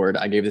off the board.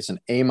 I gave this an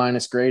A-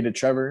 grade to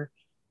Trevor.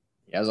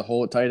 He has a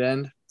hole at tight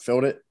end,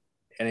 filled it,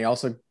 and he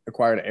also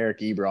acquired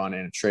Eric Ebron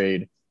in a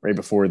trade right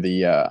before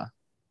the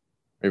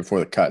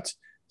cuts.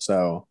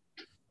 So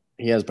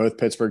he has both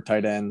Pittsburgh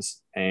tight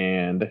ends,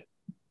 and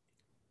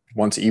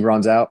once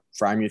Ebron's out,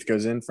 Freiermuth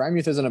goes in.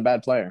 Freiermuth isn't a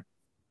bad player.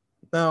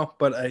 No,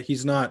 but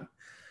he's not.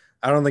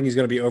 I don't think he's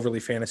going to be overly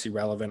fantasy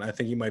relevant. I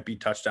think he might be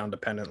touchdown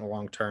dependent in the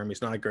long term.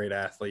 He's not a great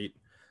athlete.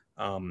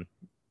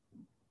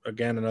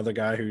 Again, another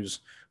guy who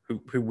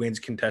wins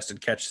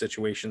contested catch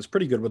situations.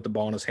 Pretty good with the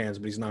ball in his hands,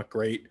 but he's not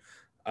great.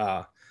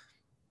 The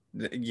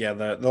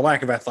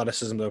lack of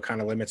athleticism though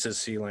kind of limits his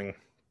ceiling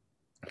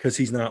because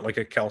he's not like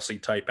a Kelsey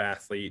type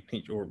athlete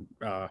or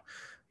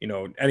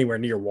anywhere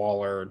near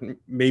Waller.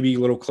 Maybe a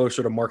little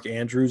closer to Mark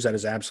Andrews at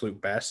his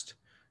absolute best.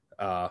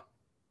 That's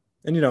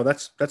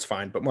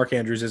fine. But Mark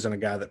Andrews isn't a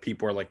guy that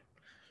people are like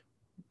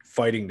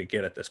fighting to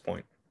get at this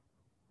point.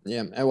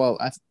 Yeah, well,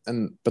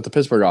 but the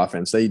Pittsburgh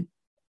offense, they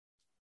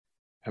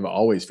have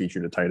always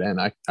featured a tight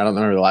end. I don't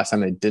remember the last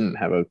time they didn't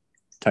have a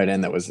tight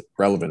end that was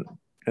relevant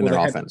in their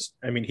offense.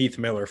 Heath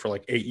Miller for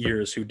like 8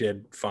 years who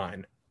did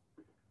fine.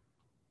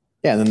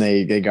 Yeah, and then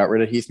they got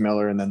rid of Heath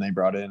Miller, and then they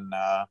brought in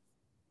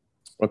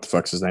what the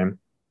fuck's his name?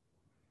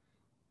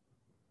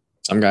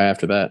 Some guy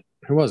after that.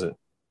 Who was it?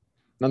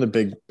 Another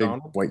big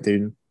Donald? White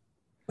dude.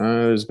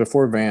 It was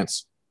before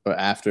Vance, but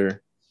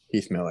after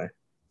Heath Miller.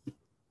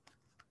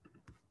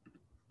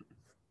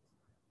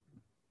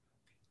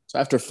 So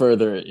after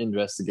further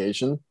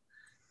investigation,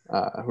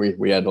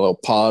 we had a little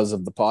pause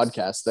of the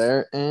podcast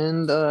there,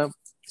 and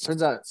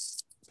turns out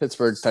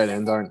Pittsburgh tight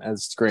ends aren't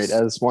as great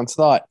as once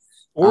thought.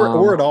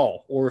 Or at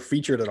all, or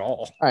featured at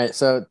all. All right,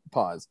 so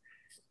pause.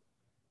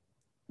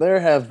 There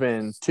have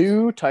been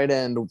 2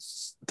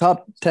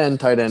 top 10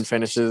 tight end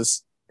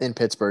finishes in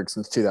Pittsburgh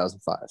since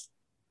 2005.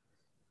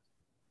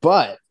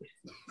 But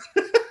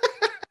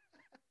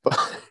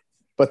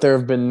there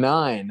have been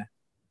 9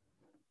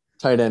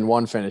 tight end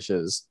 1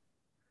 finishes,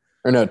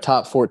 or no,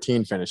 top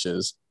 14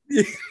 finishes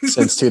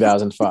since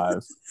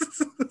 2005.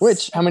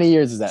 Which, how many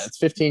years is that? It's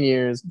 15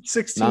 years.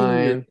 16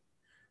 9 years.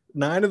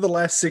 9 of the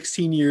last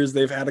 16 years,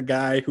 they've had a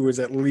guy who is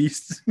at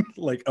least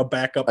like a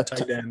backup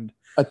tight end.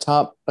 A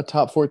top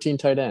 14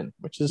 tight end,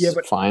 which is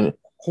fine.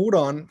 Hold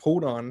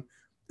on.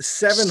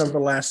 7 of the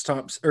last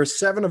tops, or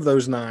 7 of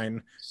those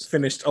 9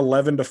 finished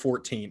 11 to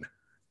 14.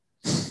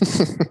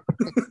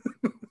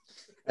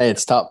 Hey,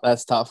 that's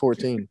top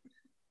 14.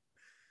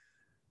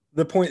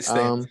 The point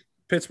stands.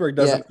 Pittsburgh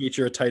doesn't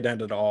feature a tight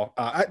end at all.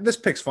 This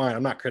pick's fine.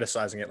 I'm not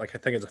criticizing it. Like, I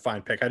think it's a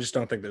fine pick. I just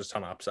don't think there's a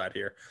ton of upside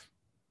here.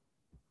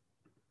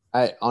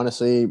 I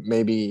honestly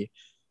maybe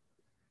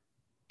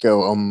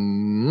go I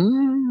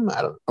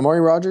don't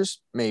Amari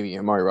Rogers, maybe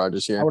Amari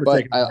Rogers here.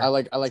 But I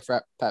like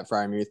Pat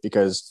Freiermuth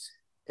because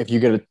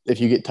if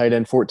you get tight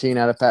end 14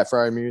 out of Pat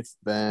Fryermuth,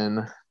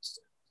 then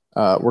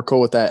we're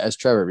cool with that as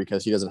Trevor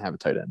because he doesn't have a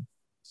tight end.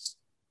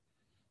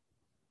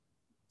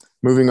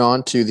 Moving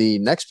on to the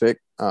next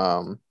pick,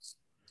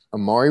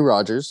 Amari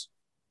Rogers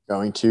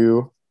going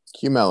to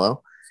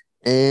Cumelo,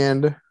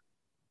 and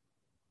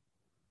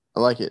I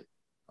like it.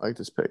 I like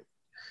this pick.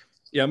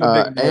 Yeah, I'm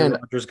a big Amari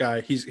Rogers guy.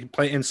 He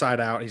play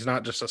inside out. He's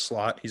not just a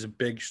slot. He's a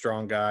big,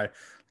 strong guy,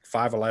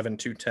 5'11",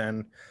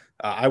 210.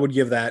 I would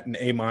give that an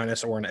A-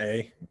 or an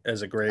A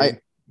as a grade.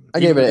 I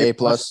gave it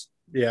an A+.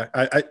 Yeah,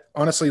 I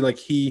honestly like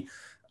he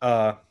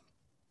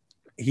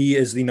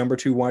is the number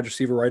 2 wide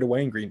receiver right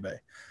away in Green Bay.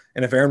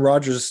 And if Aaron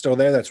Rodgers is still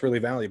there, that's really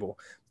valuable.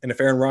 And if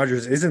Aaron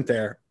Rodgers isn't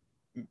there,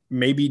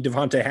 maybe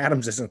Devontae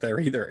Adams isn't there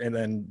either. And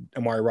then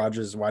Amari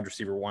Rodgers is wide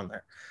receiver 1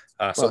 there.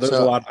 So there's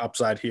a lot of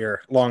upside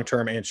here,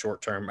 long-term and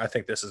short-term. I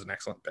think this is an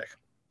excellent pick.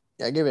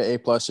 Yeah, I give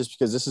it A+ just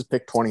because this is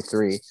pick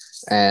 23.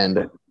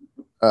 And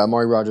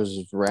Amari Rodgers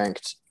is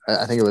ranked,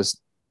 I think it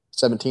was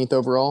 17th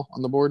overall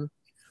on the board.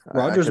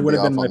 Rodgers would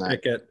have been my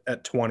pick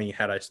at 20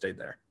 had I stayed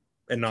there.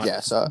 And not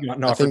for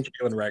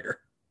Jalen Reagor.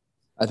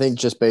 I think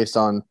just based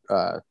on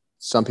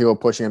some people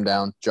pushing him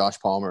down, Josh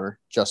Palmer,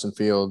 Justin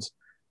Fields,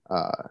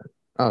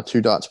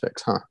 2 dots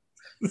picks, huh?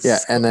 Yeah,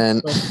 and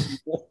then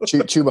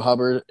Chuba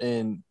Hubbard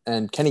and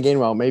Kenny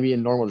Gainwell, maybe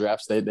in normal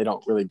drafts, they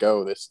don't really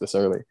go this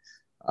early.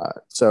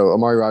 So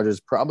Amari Rodgers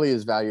probably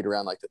is valued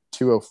around like the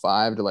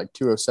 205 to like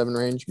 207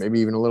 range,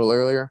 maybe even a little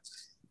earlier.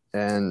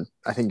 And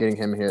I think getting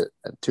him here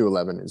at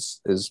 211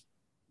 is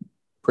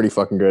pretty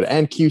fucking good.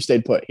 And Q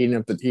stayed put. He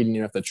didn't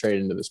have to trade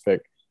into this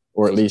pick,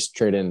 or at least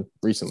trade in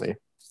recently.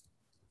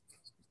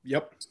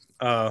 Yep.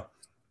 Well,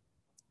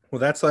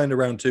 that's the end of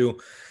round 2.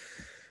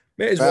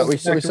 We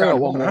said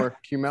one more.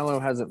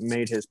 Cumelo hasn't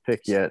made his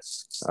pick yet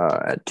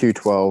at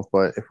 212,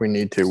 but if we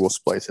need to, we'll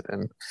splice it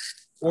in.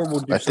 Or we'll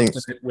do something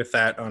with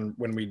that on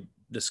when we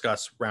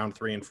discuss round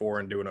 3 and 4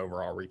 and do an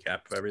overall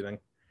recap of everything.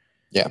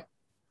 Yeah.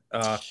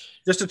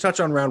 Just to touch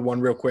on round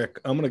 1 real quick,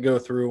 I'm going to go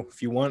through,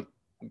 if you want,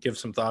 give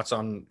some thoughts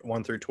on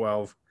 1 through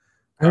 12.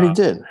 I already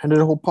did. I did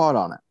a whole pod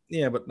on it.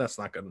 Yeah, but that's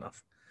not good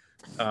enough.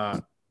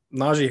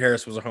 Najee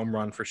Harris was a home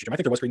run for sure. I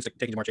think there was screens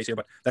taking Jamar Chase here,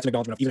 but that's an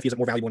acknowledgement of even if he's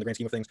more valuable in the grand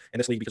scheme of things in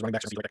this league because running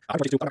backs are like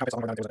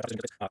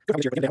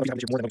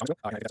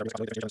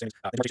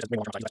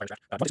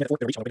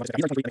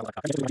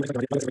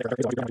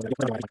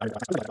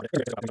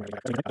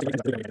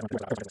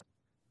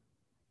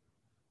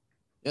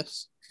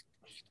Yes.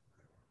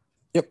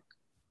 Yep.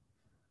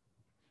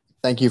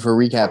 Thank you for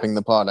recapping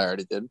the pod. I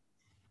already did.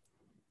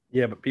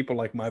 Yeah, but people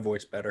like my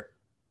voice better.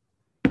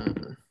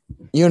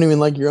 You don't even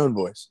like your own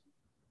voice.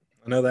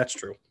 I know that's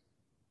true.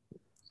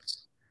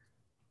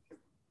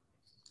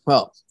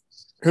 Well,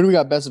 who do we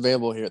got best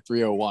available here at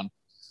 301?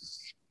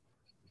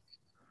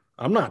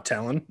 I'm not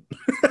telling.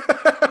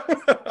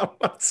 I'm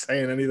not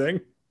saying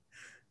anything.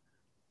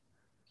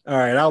 All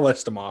right, I'll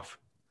list them off.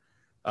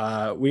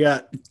 We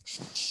got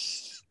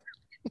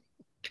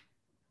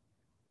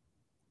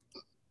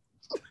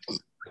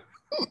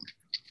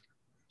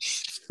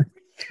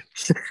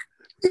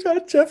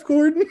Jeff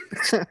Gordon.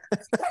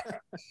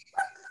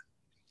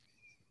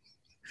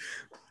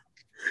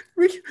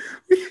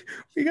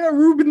 we got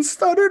Ruben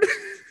Studdard.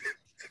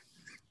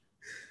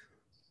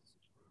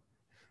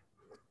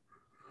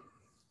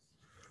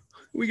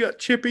 We got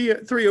Chippy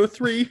at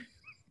 303.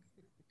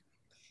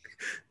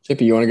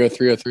 Chippy, you want to go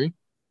 303?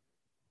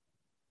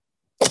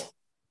 Good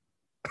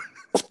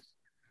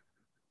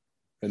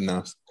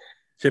enough.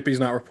 Chippy's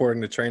not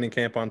reporting to training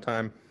camp on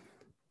time.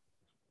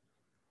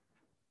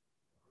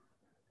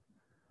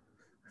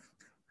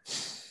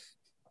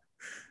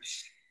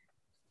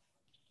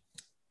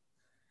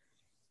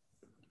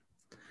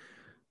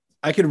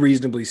 I could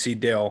reasonably see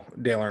Dale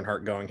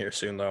Earnhardt going here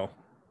soon, though.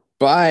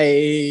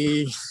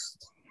 Bye.